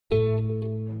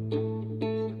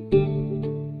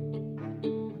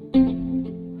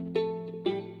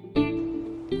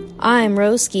I'm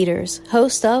Rose Skeeters,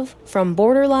 host of From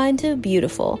Borderline to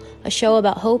Beautiful, a show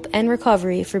about hope and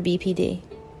recovery for BPD.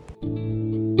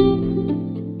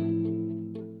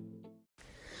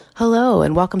 Hello,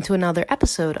 and welcome to another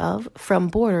episode of From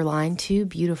Borderline to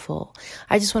Beautiful.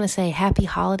 I just want to say happy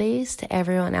holidays to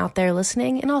everyone out there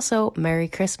listening, and also Merry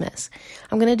Christmas.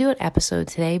 I'm going to do an episode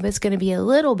today, but it's going to be a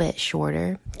little bit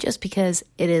shorter just because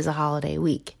it is a holiday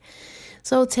week.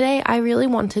 So today I really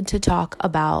wanted to talk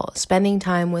about spending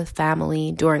time with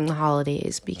family during the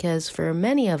holidays, because for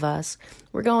many of us,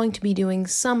 we're going to be doing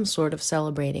some sort of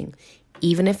celebrating.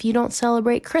 Even if you don't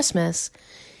celebrate Christmas,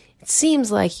 it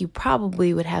seems like you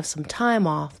probably would have some time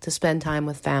off to spend time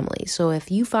with family. So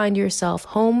if you find yourself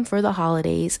home for the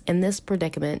holidays in this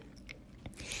predicament,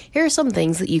 here are some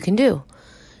things that you can do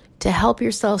to help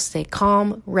yourself stay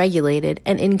calm, regulated,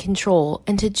 and in control,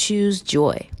 and to choose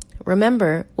joy.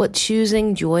 Remember what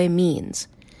choosing joy means.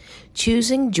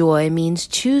 Choosing joy means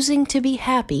choosing to be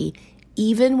happy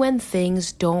even when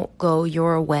things don't go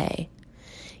your way.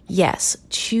 Yes,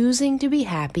 choosing to be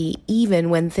happy even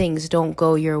when things don't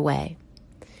go your way.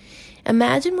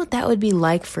 Imagine what that would be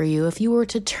like for you if you were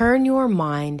to turn your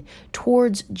mind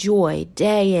towards joy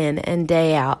day in and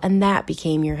day out, and that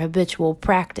became your habitual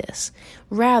practice,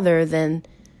 rather than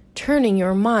turning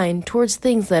your mind towards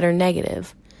things that are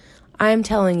negative. I'm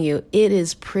telling you, it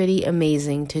is pretty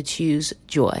amazing to choose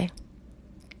joy.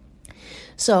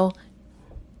 So,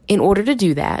 in order to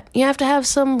do that, you have to have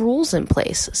some rules in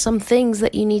place, some things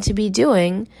that you need to be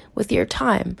doing with your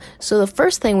time. So the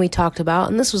first thing we talked about,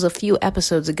 and this was a few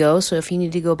episodes ago, so if you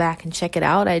need to go back and check it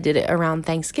out, I did it around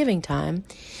Thanksgiving time,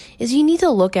 is you need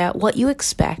to look at what you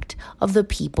expect of the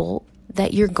people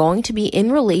that you're going to be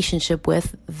in relationship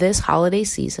with this holiday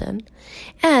season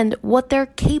and what they're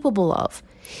capable of.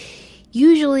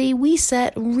 Usually we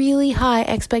set really high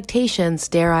expectations,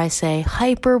 dare I say,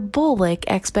 hyperbolic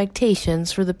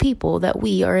expectations for the people that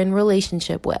we are in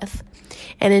relationship with.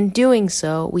 And in doing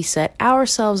so, we set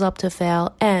ourselves up to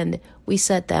fail and we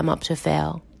set them up to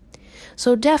fail.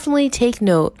 So definitely take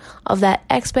note of that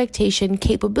expectation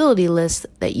capability list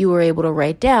that you were able to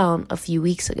write down a few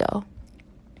weeks ago.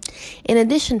 In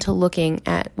addition to looking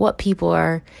at what people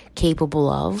are capable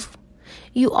of,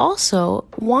 you also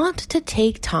want to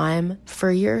take time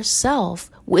for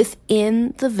yourself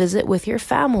within the visit with your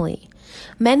family.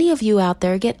 Many of you out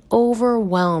there get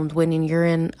overwhelmed when you're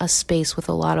in a space with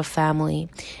a lot of family,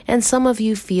 and some of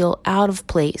you feel out of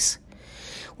place.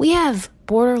 We have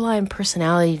borderline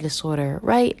personality disorder,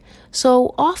 right?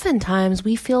 So oftentimes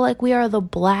we feel like we are the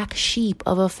black sheep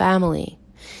of a family.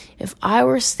 If I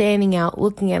were standing out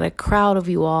looking at a crowd of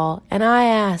you all, and I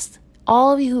asked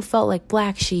all of you who felt like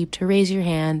black sheep to raise your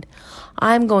hand,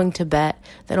 I'm going to bet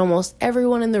that almost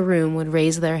everyone in the room would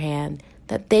raise their hand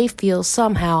that they feel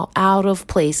somehow out of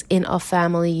place in a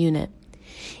family unit.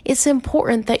 It's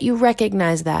important that you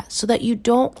recognize that so that you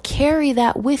don't carry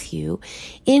that with you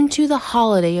into the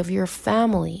holiday of your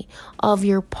family, of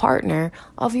your partner,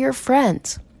 of your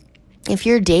friends. If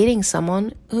you're dating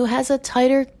someone who has a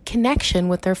tighter connection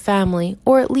with their family,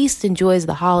 or at least enjoys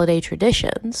the holiday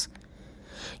traditions,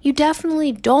 you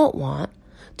definitely don't want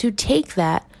to take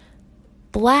that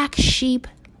black sheep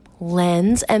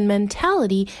lens and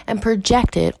mentality and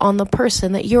project it on the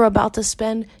person that you're about to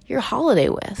spend your holiday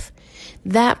with.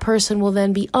 That person will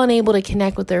then be unable to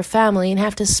connect with their family and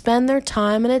have to spend their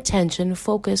time and attention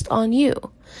focused on you.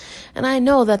 And I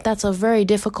know that that's a very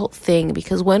difficult thing,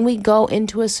 because when we go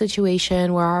into a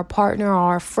situation where our partner or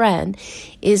our friend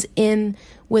is in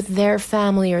with their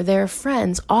family or their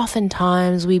friends,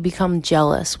 oftentimes we become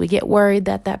jealous. We get worried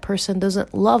that that person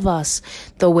doesn't love us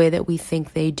the way that we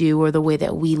think they do or the way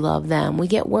that we love them. We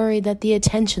get worried that the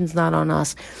attention's not on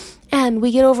us. And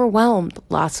we get overwhelmed.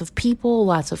 Lots of people,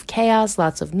 lots of chaos,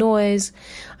 lots of noise.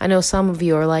 I know some of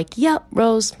you are like, yep,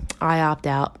 Rose, I opt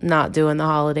out, not doing the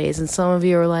holidays. And some of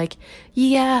you are like,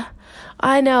 yeah,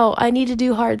 I know, I need to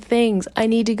do hard things. I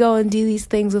need to go and do these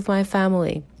things with my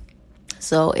family.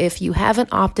 So if you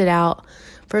haven't opted out,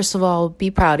 first of all, be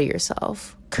proud of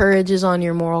yourself. Courage is on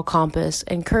your moral compass,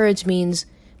 and courage means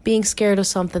being scared of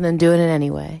something and doing it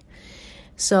anyway.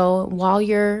 So while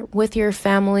you're with your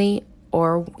family,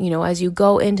 or, as you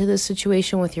go into this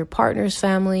situation with your partner's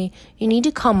family, you need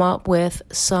to come up with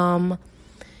some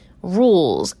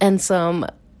rules and some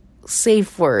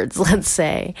safe words, let's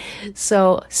say.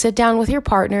 So sit down with your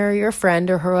partner or your friend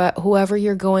or whoever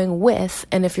you're going with.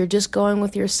 And if you're just going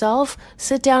with yourself,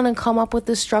 sit down and come up with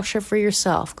the structure for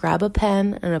yourself. Grab a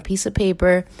pen and a piece of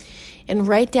paper and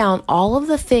write down all of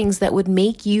the things that would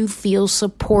make you feel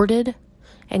supported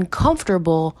and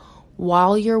comfortable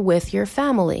while you're with your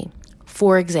family.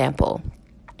 For example,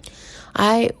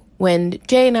 I when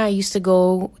Jay and I used to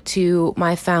go to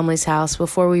my family's house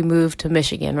before we moved to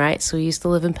Michigan, right? So we used to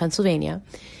live in Pennsylvania.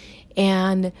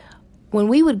 And when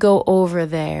we would go over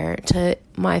there to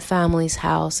my family's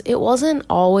house, it wasn't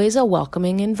always a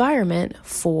welcoming environment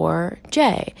for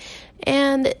Jay.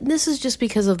 And this is just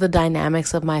because of the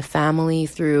dynamics of my family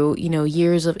through,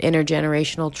 years of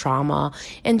intergenerational trauma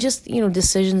and just,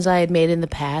 decisions I had made in the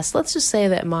past. Let's just say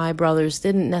that my brothers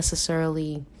didn't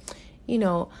necessarily,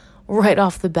 right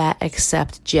off the bat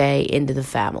accept Jay into the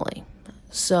family.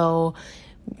 So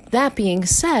that being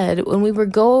said, when we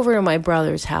would go over to my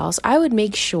brother's house, I would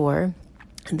make sure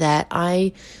that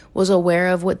I was aware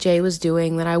of what Jay was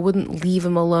doing, that I wouldn't leave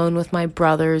him alone with my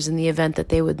brothers in the event that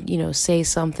they would, say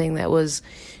something that was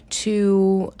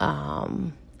too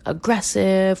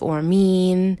aggressive or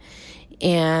mean.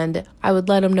 And I would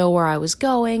let him know where I was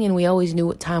going, and we always knew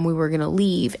what time we were going to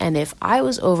leave. And if I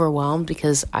was overwhelmed,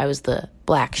 because I was the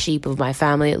black sheep of my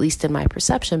family, at least in my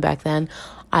perception back then,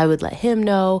 I would let him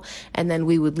know, and then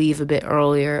we would leave a bit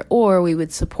earlier, or we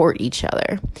would support each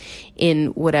other in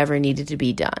whatever needed to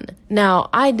be done. Now,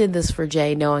 I did this for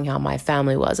Jay knowing how my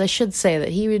family was. I should say that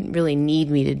he didn't really need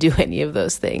me to do any of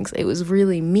those things. It was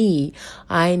really me.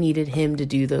 I needed him to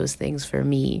do those things for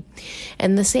me.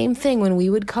 And the same thing when we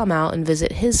would come out and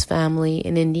visit his family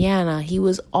in Indiana, he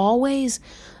was always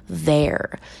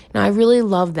there. And I really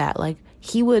loved that.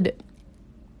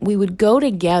 We would go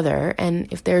together,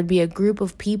 and if there'd be a group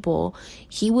of people,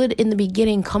 he would in the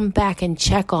beginning come back and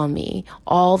check on me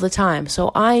all the time.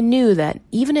 So I knew that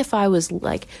even if I was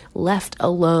left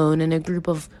alone in a group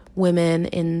of women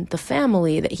in the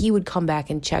family, that he would come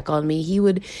back and check on me. He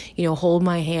would, hold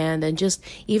my hand and just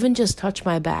touch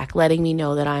my back, letting me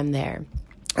know that I'm there,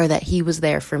 or that he was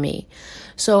there for me.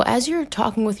 So as you're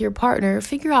talking with your partner,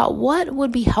 figure out what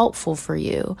would be helpful for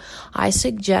you. I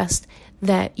suggest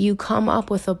that you come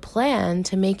up with a plan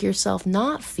to make yourself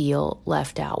not feel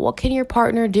left out. What can your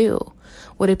partner do?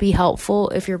 Would it be helpful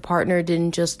if your partner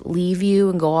didn't just leave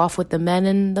you and go off with the men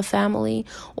in the family?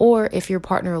 Or if your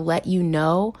partner let you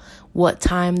know what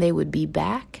time they would be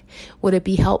back? Would it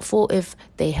be helpful if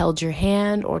they held your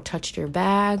hand or touched your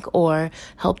bag or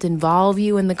helped involve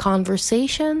you in the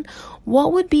conversation?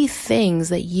 What would be things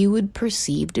that you would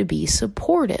perceive to be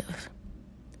supportive?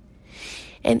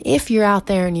 And if you're out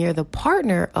there and you're the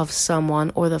partner of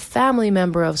someone or the family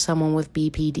member of someone with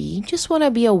BPD, you just want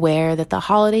to be aware that the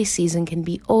holiday season can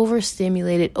be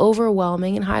overstimulated,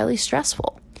 overwhelming, and highly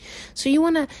stressful. So you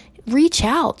want to reach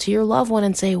out to your loved one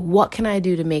and say, what can I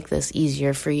do to make this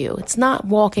easier for you? It's not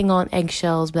walking on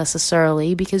eggshells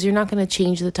necessarily, because you're not going to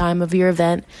change the time of your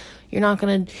event. You're not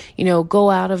going to, go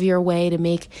out of your way to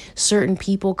make certain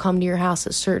people come to your house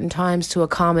at certain times to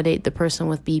accommodate the person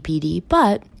with BPD.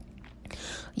 But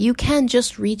you can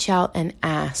just reach out and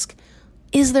ask,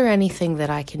 is there anything that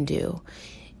I can do?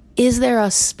 Is there a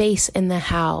space in the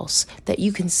house that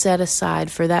you can set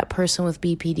aside for that person with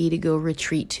BPD to go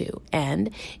retreat to?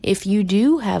 And if you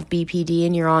do have BPD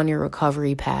and you're on your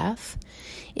recovery path,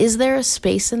 is there a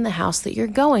space in the house that you're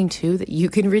going to that you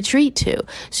can retreat to?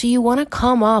 So you want to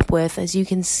come up with, as you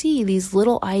can see, these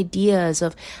little ideas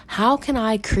of how can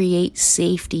I create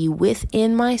safety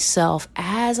within myself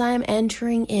as I'm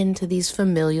entering into these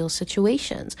familial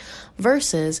situations,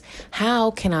 versus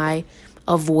how can I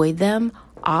avoid them,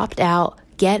 opt out,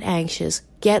 get anxious,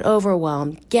 get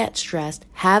overwhelmed, get stressed,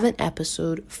 have an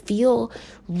episode, feel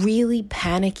really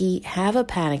panicky, have a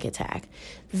panic attack.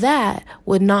 That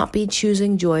would not be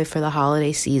choosing joy for the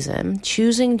holiday season.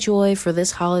 Choosing joy for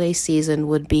this holiday season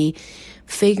would be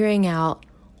figuring out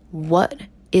what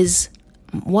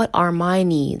are my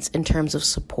needs in terms of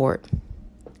support.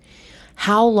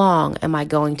 How long am I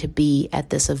going to be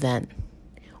at this event?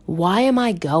 Why am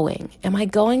I going? Am I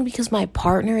going because my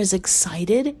partner is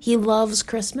excited? He loves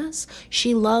Christmas.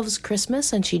 She loves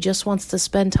Christmas and she just wants to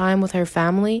spend time with her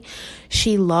family.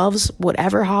 She loves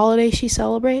whatever holiday she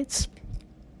celebrates.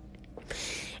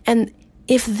 And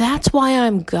if that's why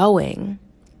I'm going,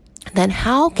 then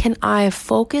how can I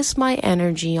focus my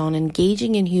energy on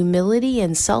engaging in humility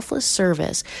and selfless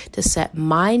service to set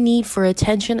my need for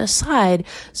attention aside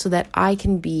so that I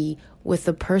can be with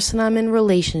the person I'm in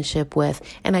relationship with,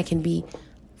 and I can be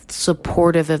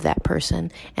supportive of that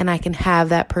person, and I can have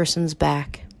that person's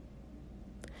back?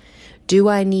 Do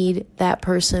I need that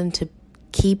person to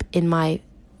keep in my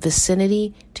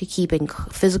vicinity, to keep in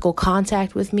physical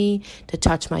contact with me, to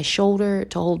touch my shoulder,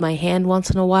 to hold my hand once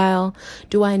in a while?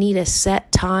 Do I need a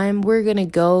set time? We're going to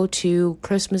go to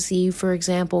Christmas Eve, for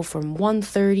example, from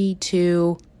 1:30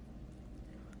 to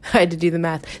I had to do the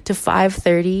math, to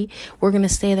 5:30. We're going to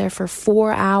stay there for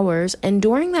 4 hours. And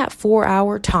during that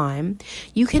 4-hour time,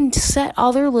 you can set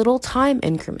other little time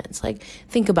increments. Like,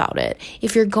 think about it.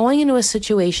 If you're going into a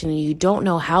situation and you don't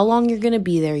know how long you're going to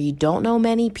be there, you don't know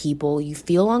many people, you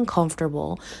feel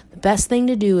uncomfortable, the best thing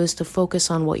to do is to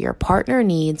focus on what your partner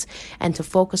needs and to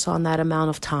focus on that amount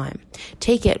of time.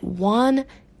 Take it 1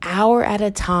 hour at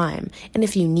a time. And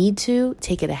if you need to,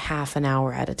 take it a half an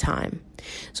hour at a time.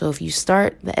 So if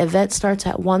the event starts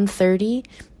at 1:30,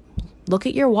 look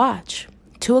at your watch.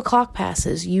 2:00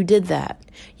 passes. You did that.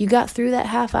 You got through that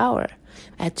half hour.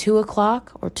 At 2:00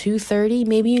 or 2:30,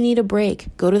 maybe you need a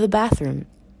break. Go to the bathroom.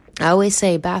 I always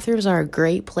say bathrooms are a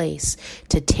great place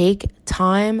to take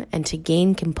time and to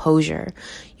gain composure.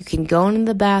 You can go into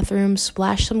the bathroom,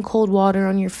 splash some cold water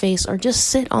on your face, or just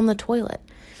sit on the toilet.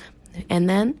 And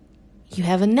then you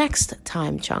have a next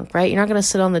time chunk, right? You're not going to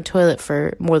sit on the toilet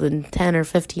for more than 10 or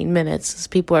 15 minutes because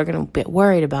people are going to get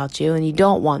worried about you, and you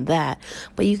don't want that.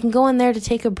 But you can go in there to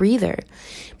take a breather.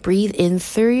 Breathe in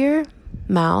through your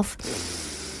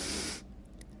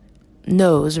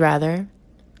nose,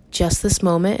 just this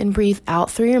moment, and breathe out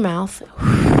through your mouth,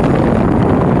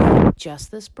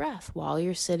 just this breath while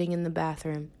you're sitting in the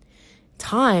bathroom.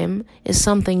 Time is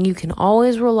something you can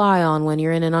always rely on when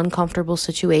you're in an uncomfortable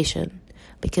situation,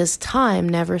 because time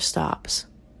never stops.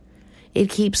 It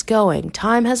keeps going.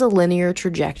 Time has a linear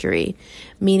trajectory,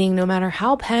 meaning no matter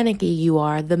how panicky you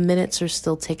are, the minutes are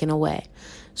still ticking away.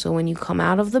 So when you come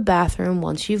out of the bathroom,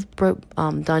 once you've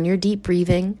done your deep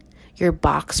breathing, your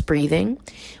box breathing,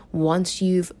 once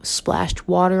you've splashed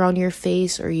water on your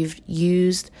face or you've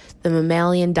used the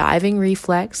mammalian diving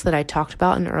reflex that I talked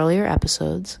about in earlier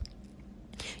episodes,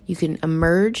 you can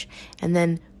emerge, and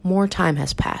then more time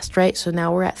has passed, right? So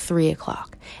now we're at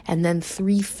 3:00 and then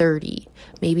 3:30.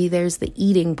 Maybe there's the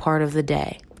eating part of the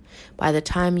day. By the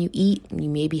time you eat, you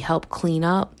maybe help clean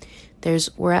up.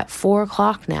 We're at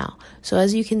 4:00 now. So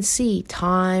as you can see,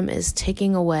 time is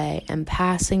ticking away and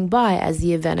passing by as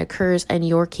the event occurs, and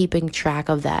you're keeping track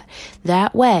of that.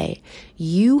 That way,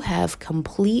 you have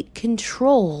complete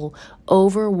control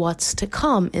over what's to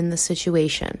come in the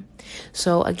situation.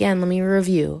 So again, let me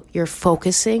review. You're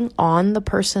focusing on the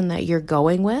person that you're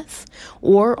going with,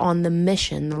 or on the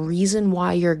mission, the reason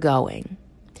why you're going.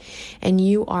 And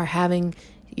you are having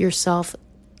yourself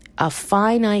a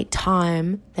finite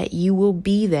time that you will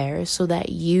be there, so that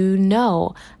you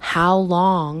know how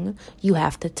long you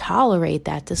have to tolerate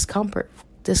that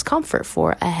discomfort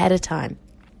for ahead of time.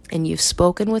 And you've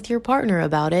spoken with your partner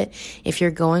about it if you're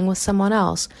going with someone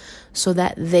else, so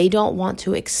that they don't want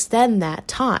to extend that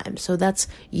time. So that's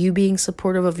you being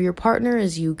supportive of your partner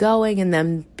as you going, and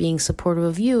them being supportive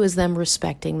of you as them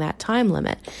respecting that time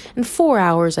limit. And 4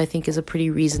 hours, I think, is a pretty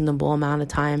reasonable amount of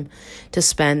time to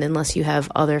spend, unless you have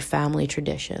other family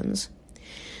traditions.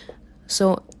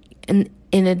 So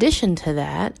in addition to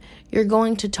that, you're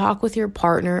going to talk with your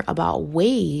partner about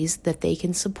ways that they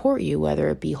can support you, whether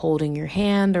it be holding your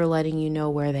hand or letting you know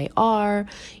where they are,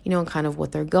 and kind of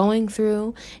what they're going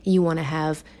through. You want to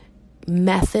have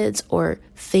methods or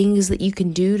things that you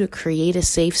can do to create a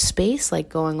safe space, like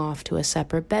going off to a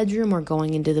separate bedroom or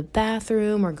going into the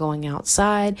bathroom or going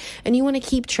outside. And you want to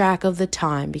keep track of the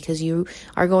time, because you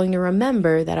are going to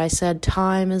remember that I said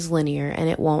time is linear and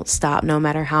it won't stop no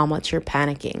matter how much you're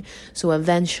panicking. So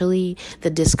eventually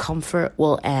the discomfort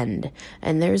will end.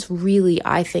 And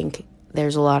I think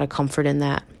there's a lot of comfort in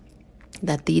that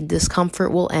the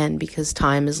discomfort will end because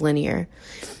time is linear.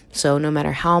 So no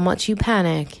matter how much you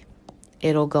panic,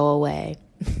 it'll go away.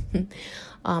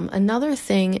 Another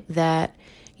thing that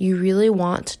you really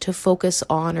want to focus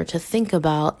on or to think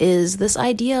about is this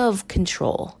idea of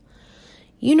control.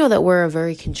 You know that we're a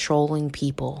very controlling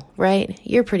people, right?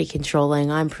 You're pretty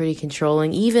controlling. I'm pretty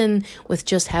controlling. Even with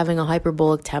just having a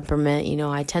hyperbolic temperament,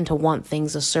 I tend to want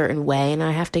things a certain way, and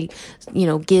I have to,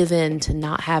 give in to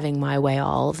not having my way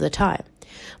all of the time.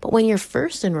 But when you're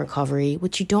first in recovery,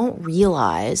 what you don't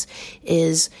realize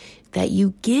is that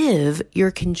you give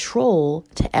your control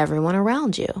to everyone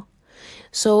around you.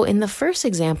 So in the first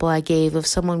example I gave of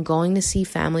someone going to see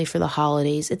family for the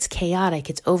holidays, it's chaotic,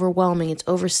 it's overwhelming, it's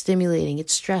overstimulating,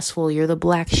 it's stressful, you're the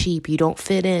black sheep, you don't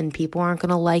fit in, people aren't going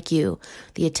to like you,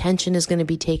 the attention is going to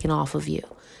be taken off of you.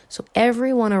 So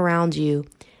everyone around you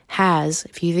has,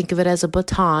 if you think of it as a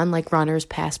baton, like runners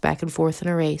pass back and forth in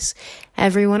a race,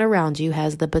 everyone around you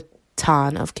has the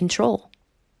baton of control.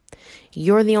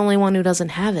 You're the only one who doesn't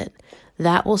have it.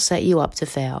 That will set you up to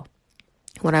fail.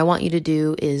 What I want you to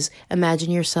do is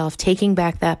imagine yourself taking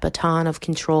back that baton of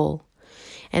control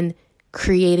and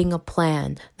creating a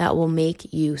plan that will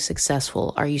make you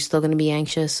successful. Are you still going to be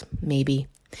anxious? Maybe.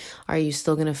 Are you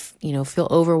still going to, feel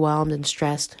overwhelmed and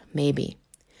stressed? Maybe.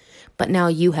 But now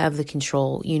you have the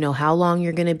control. You know how long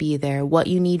you're going to be there, what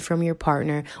you need from your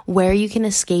partner, where you can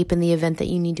escape in the event that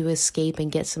you need to escape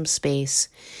and get some space.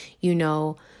 You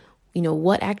know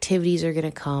what activities are going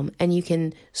to come, and you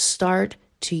can start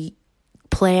to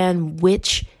plan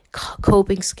which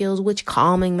coping skills, which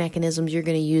calming mechanisms you're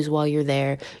going to use while you're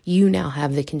there. You now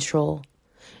have the control.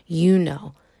 You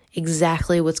know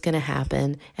exactly what's going to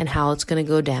happen and how it's going to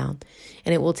go down.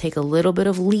 And it will take a little bit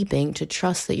of leaping to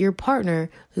trust that your partner,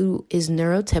 who is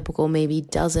neurotypical, maybe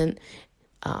doesn't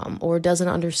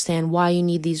understand why you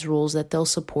need these rules, that they'll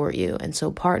support you. And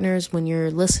so partners, when you're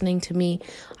listening to me,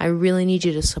 I really need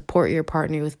you to support your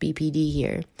partner with BPD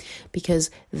here, because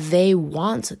they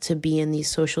want to be in these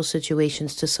social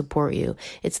situations to support you.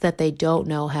 It's that they don't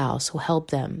know how, so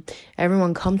help them.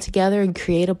 Everyone come together and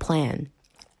create a plan.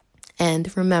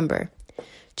 And remember,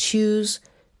 choose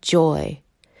joy.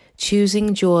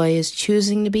 Choosing joy is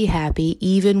choosing to be happy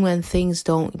even when things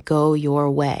don't go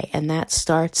your way. And that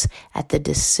starts at the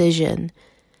decision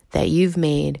that you've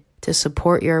made to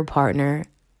support your partner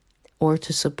or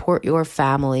to support your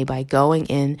family by going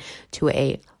in to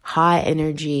a high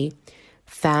energy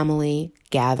family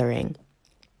gathering.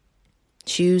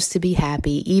 Choose to be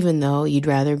happy even though you'd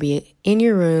rather be in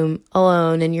your room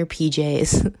alone in your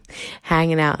PJs,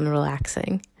 hanging out and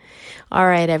relaxing. All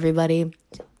right, everybody.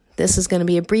 This is going to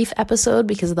be a brief episode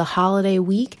because of the holiday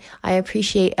week. I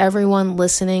appreciate everyone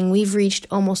listening. We've reached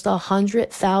almost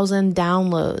 100,000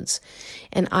 downloads,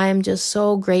 and I am just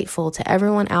so grateful to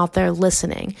everyone out there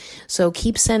listening. So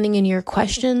keep sending in your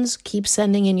questions. Keep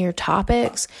sending in your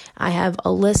topics. I have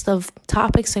a list of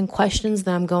topics and questions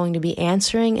that I'm going to be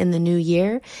answering in the new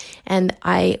year. And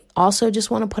I also just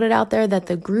want to put it out there that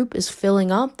the group is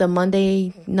filling up. The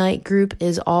Monday night group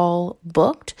is all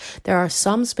booked. There are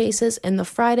some spaces in the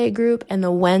Friday group, and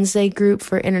the Wednesday group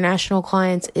for international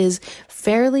clients is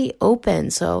fairly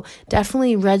open. So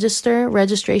definitely register.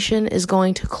 Registration is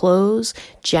going to close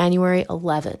January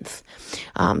 11th.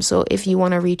 So if you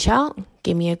want to reach out,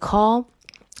 give me a call.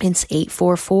 It's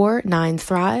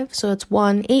 844-9THRIVE. So it's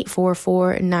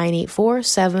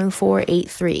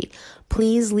 1-844-984-7483.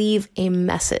 Please leave a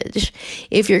message.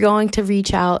 If you're going to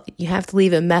reach out, you have to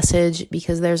leave a message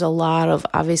because there's a lot of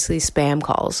obviously spam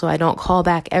calls. So I don't call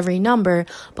back every number,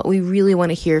 but we really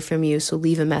want to hear from you. So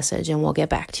leave a message and we'll get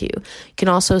back to you. You can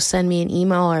also send me an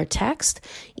email or a text.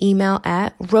 Email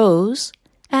at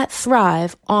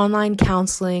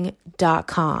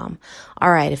rose@thriveonlinecounseling.com.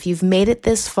 All right. If you've made it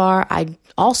this far, I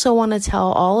also want to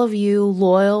tell all of you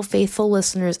loyal, faithful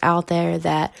listeners out there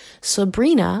that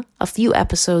Sabrina, a few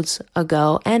episodes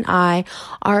ago, and I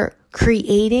are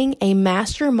creating a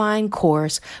mastermind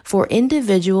course for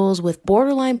individuals with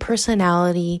borderline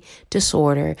personality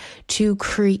disorder to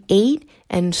create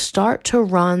and start to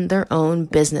run their own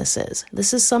businesses.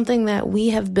 This is something that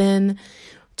we have been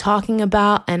talking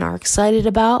about and are excited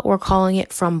about. We're calling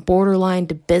it From Borderline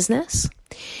to Business.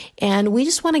 And we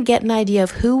just want to get an idea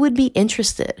of who would be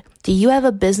interested. Do you have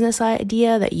a business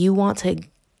idea that you want to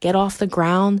get off the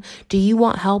ground? Do you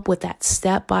want help with that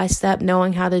step-by-step,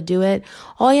 knowing how to do it?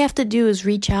 All you have to do is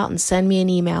reach out and send me an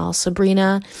email.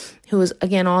 Sabrina, who was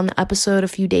again on the episode a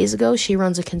few days ago, she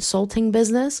runs a consulting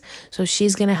business. So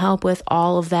she's going to help with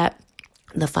all of that,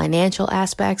 the financial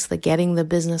aspects, the getting the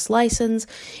business license,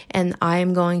 and I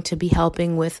am going to be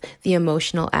helping with the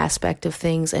emotional aspect of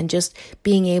things and just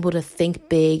being able to think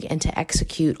big and to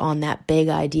execute on that big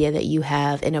idea that you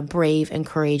have in a brave and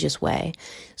courageous way.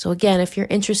 So again, if you're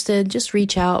interested, just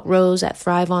reach out,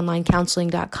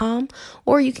 rose@thriveonlinecounseling.com,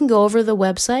 or you can go over to the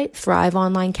website,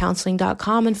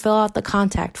 thriveonlinecounseling.com, and fill out the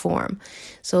contact form.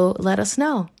 So let us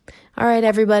know. All right,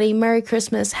 everybody, Merry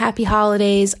Christmas, Happy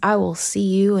Holidays. I will see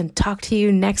you and talk to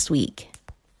you next week.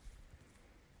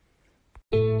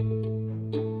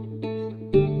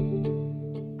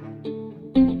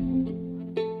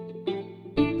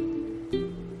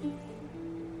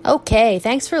 Okay,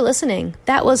 thanks for listening.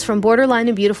 That was From Borderline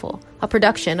to Beautiful, a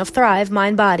production of Thrive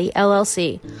Mind Body,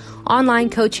 LLC. Online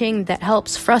coaching that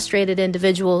helps frustrated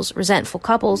individuals, resentful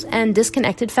couples, and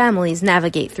disconnected families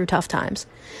navigate through tough times.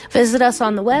 Visit us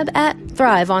on the web at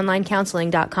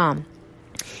thriveonlinecounseling.com.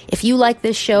 If you like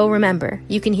this show, remember,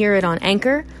 you can hear it on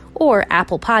Anchor or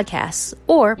Apple Podcasts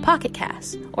or Pocket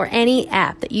Casts or any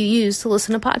app that you use to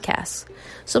listen to podcasts.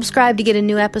 Subscribe to get a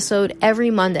new episode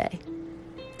every Monday.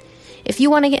 If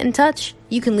you want to get in touch,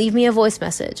 you can leave me a voice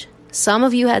message. Some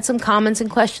of you had some comments and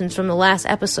questions from the last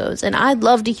episodes, and I'd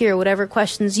love to hear whatever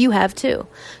questions you have too.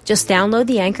 Just download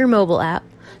the Anchor mobile app,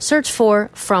 search for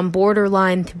From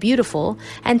Borderline to Beautiful,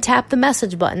 and tap the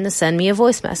message button to send me a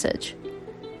voice message.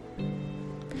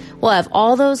 We'll have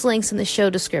all those links in the show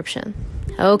description.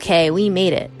 Okay, we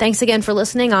made it. Thanks again for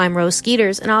listening. I'm Rose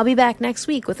Skeeters, and I'll be back next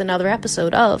week with another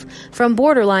episode of From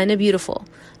Borderline to Beautiful.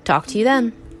 Talk to you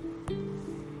then.